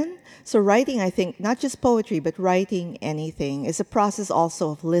open. So writing, I think, not just poetry, but writing anything, is a process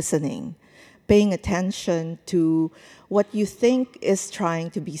also of listening, paying attention to what you think is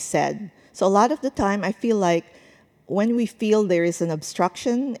trying to be said. So a lot of the time, I feel like when we feel there is an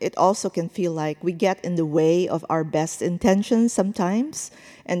obstruction, it also can feel like we get in the way of our best intentions sometimes,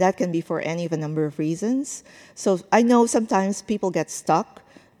 and that can be for any of a number of reasons. So I know sometimes people get stuck,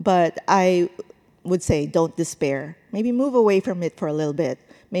 but I would say don't despair. Maybe move away from it for a little bit.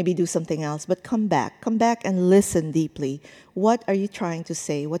 Maybe do something else, but come back and listen deeply. What are you trying to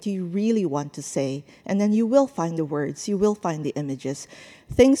say? What do you really want to say? And then you will find the words, you will find the images.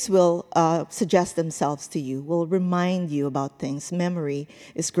 Things will suggest themselves to you, will remind you about things. Memory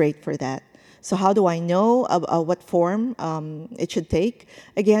is great for that. So how do I know what form it should take?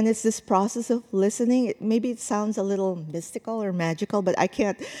 Again, it's this process of listening. Maybe it sounds a little mystical or magical, but I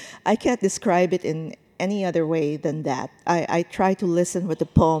can't describe it in any other way than that. I try to listen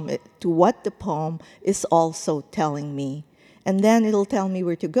to what the poem is also telling me. And then it'll tell me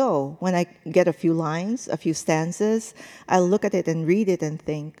where to go. When I get a few lines, a few stanzas, I'll look at it and read it and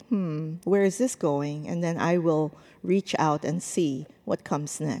think, where is this going? And then I will reach out and see what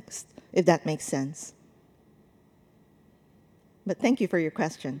comes next, if that makes sense. But thank you for your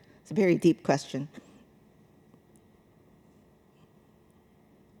question. It's a very deep question.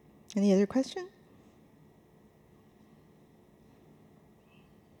 Any other question?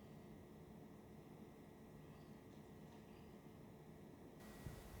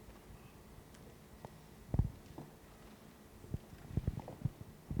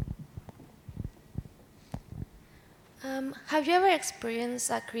 Have you ever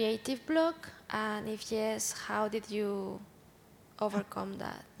experienced a creative block? And if yes, how did you overcome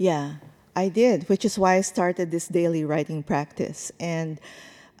that? Yeah, I did, which is why I started this daily writing practice. And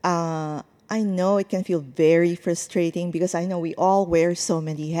I know it can feel very frustrating because I know we all wear so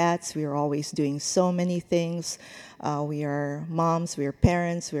many hats. We are always doing so many things. We are moms, we are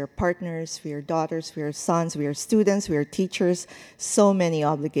parents, we are partners, we are daughters, we are sons, we are students, we are teachers, so many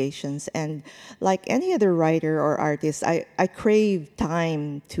obligations. And like any other writer or artist, I crave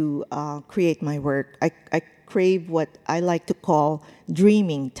time to create my work. I crave what I like to call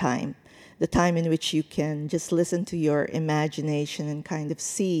dreaming time, the time in which you can just listen to your imagination and kind of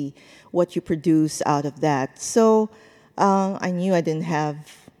see what you produce out of that. So I knew I didn't have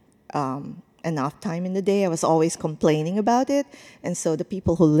enough time in the day. I was always complaining about it. And so the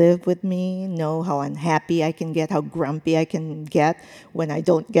people who live with me know how unhappy I can get, how grumpy I can get when I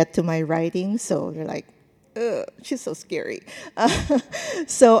don't get to my writing. So they're like, ugh, she's so scary.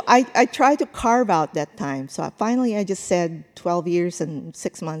 So I try to carve out that time. So finally I just said 12 years and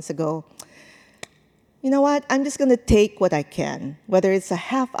 6 months ago, you know what, I'm just going to take what I can, whether it's a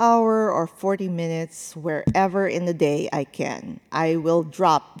half hour or 40 minutes, wherever in the day I can. I will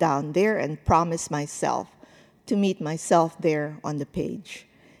drop down there and promise myself to meet myself there on the page.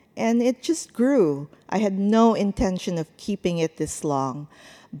 And it just grew. I had no intention of keeping it this long,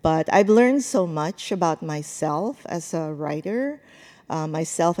 but I've learned so much about myself as a writer,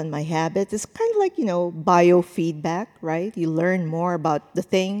 myself and my habits. It's kind of like, biofeedback, right? You learn more about the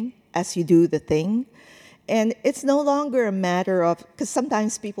thing as you do the thing. And it's no longer a matter of, because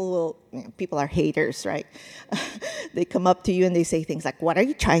sometimes people are haters, right? They come up to you and they say things like, what are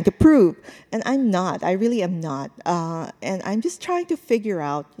you trying to prove? And I'm not, I really am not. And I'm just trying to figure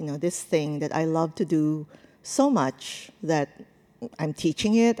out, this thing that I love to do so much that I'm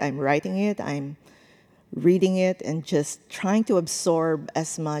teaching it, I'm writing it, I'm reading it, and just trying to absorb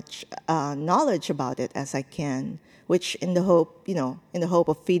as much knowledge about it as I can, which in the hope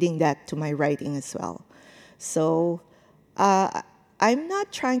of feeding that to my writing as well. So I'm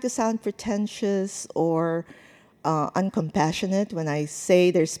not trying to sound pretentious or uncompassionate when I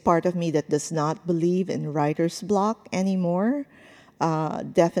say there's part of me that does not believe in writer's block anymore.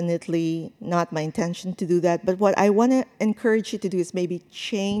 Definitely not my intention to do that. But what I want to encourage you to do is maybe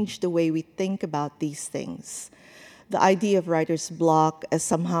change the way we think about these things. The idea of writer's block as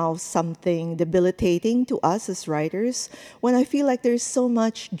somehow something debilitating to us as writers, when I feel like there's so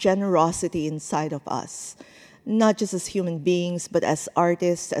much generosity inside of us. not just as human beings, but as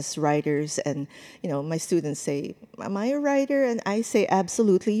artists, as writers. And, my students say, am I a writer? And I say,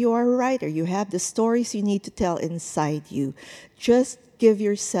 absolutely, you are a writer. You have the stories you need to tell inside you. Just give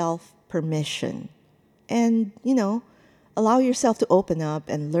yourself permission. And, allow yourself to open up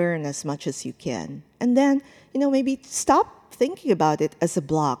and learn as much as you can. And then, maybe stop thinking about it as a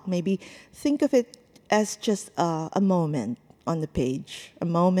block. Maybe think of it as just a moment on the page, a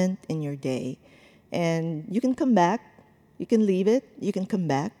moment in your day. And you can come back, you can leave it, you can come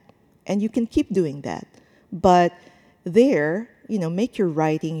back, and you can keep doing that. But there, make your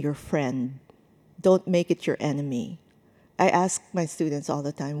writing your friend. Don't make it your enemy. I ask my students all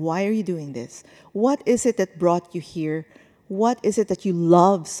the time, why are you doing this? What is it that brought you here? What is it that you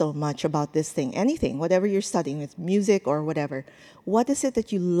love so much about this thing? Anything, whatever you're studying, with music or whatever. What is it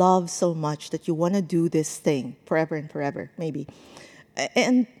that you love so much that you want to do this thing forever and forever, maybe?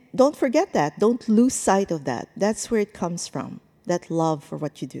 And don't forget that. Don't lose sight of that. That's where it comes from, that love for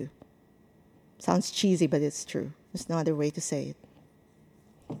what you do. Sounds cheesy, but it's true. There's no other way to say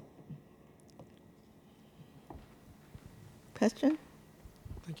it. Question?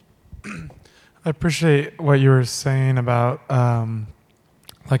 Thank you. I appreciate what you were saying about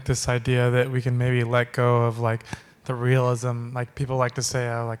like this idea that we can maybe let go of like the realism. Like people like to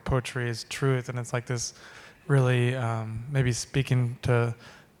say like poetry is truth, and it's like this really maybe speaking to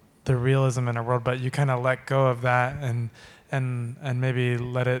the realism in our world, but you kind of let go of that and maybe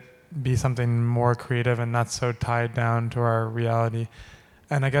let it be something more creative and not so tied down to our reality.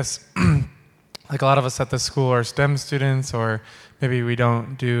 And I guess like a lot of us at the school are STEM students, or maybe we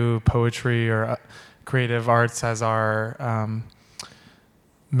don't do poetry or creative arts as our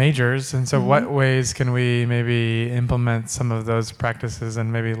majors. And so what ways can we maybe implement some of those practices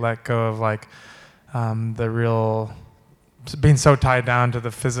and maybe let go of like the real, being so tied down to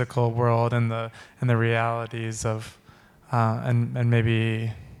the physical world and the realities of and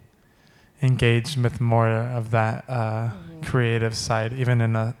maybe engage with more of that creative side, even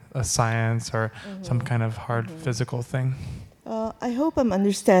in a science or some kind of hard physical thing? I hope I'm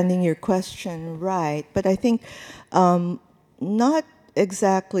understanding your question right, but I think not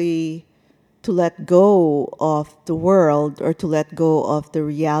exactly to let go of the world or to let go of the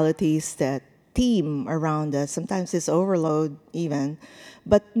realities that team around us. Sometimes it's overload even,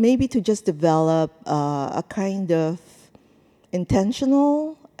 but maybe to just develop a kind of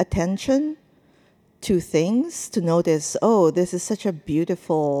intentional attention to things, to notice, oh, this is such a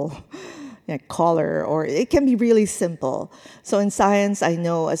beautiful color, or it can be really simple. So in science, I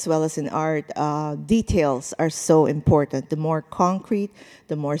know, as well as in art, details are so important. The more concrete,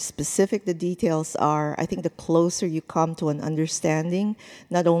 the more specific the details are, I think the closer you come to an understanding,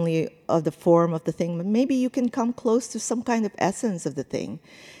 not only of the form of the thing, but maybe you can come close to some kind of essence of the thing.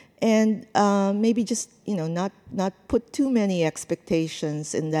 And maybe just, not put too many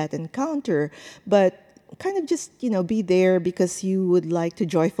expectations in that encounter, but kind of just, be there because you would like to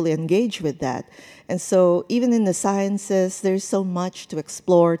joyfully engage with that. And so even in the sciences, there's so much to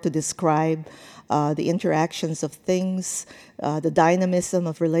explore, to describe the interactions of things, the dynamism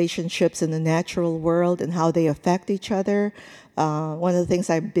of relationships in the natural world and how they affect each other. One of the things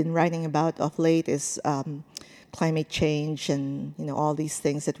I've been writing about of late is climate change and all these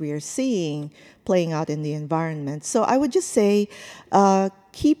things that we are seeing playing out in the environment. So I would just say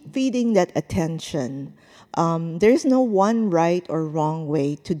keep feeding that attention. There's no one right or wrong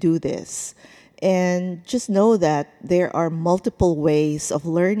way to do this. And just know that there are multiple ways of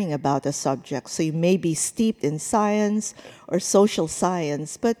learning about a subject. So you may be steeped in science or social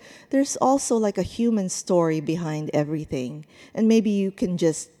science, but there's also like a human story behind everything. And maybe you can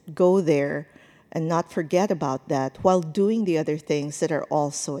just go there and not forget about that while doing the other things that are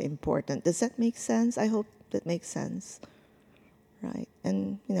also important. Does that make sense? I hope that makes sense. Right.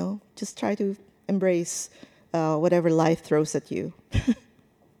 And, just try to embrace whatever life throws at you.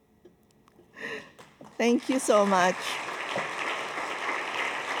 Thank you so much.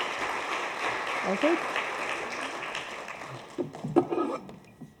 Okay.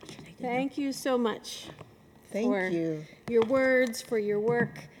 Thank you so much. Thank you. Your words, for your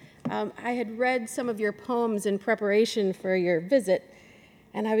work. I had read some of your poems in preparation for your visit,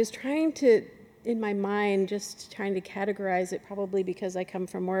 and I was trying to, in my mind, just trying to categorize it, probably because I come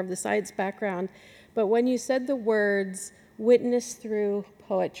from more of the science background. But when you said the words, witness through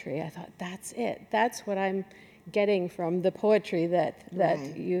poetry, I thought, that's it. That's what I'm getting from the poetry that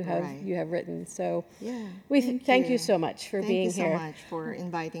Right, you have right. you have written. So Yeah. we thank you so much for being Thank you here. so much for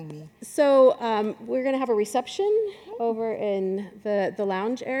inviting me. So we're going to have a reception over in the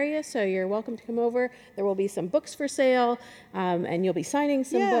lounge area. So you're welcome to come over. There will be some books for sale, and you'll be signing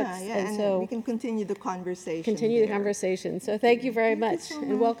some books. Yeah, and so we can continue the conversation. continue the there. conversation. So thank you very Thank you much, so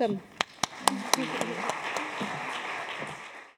and much. welcome. Thank you.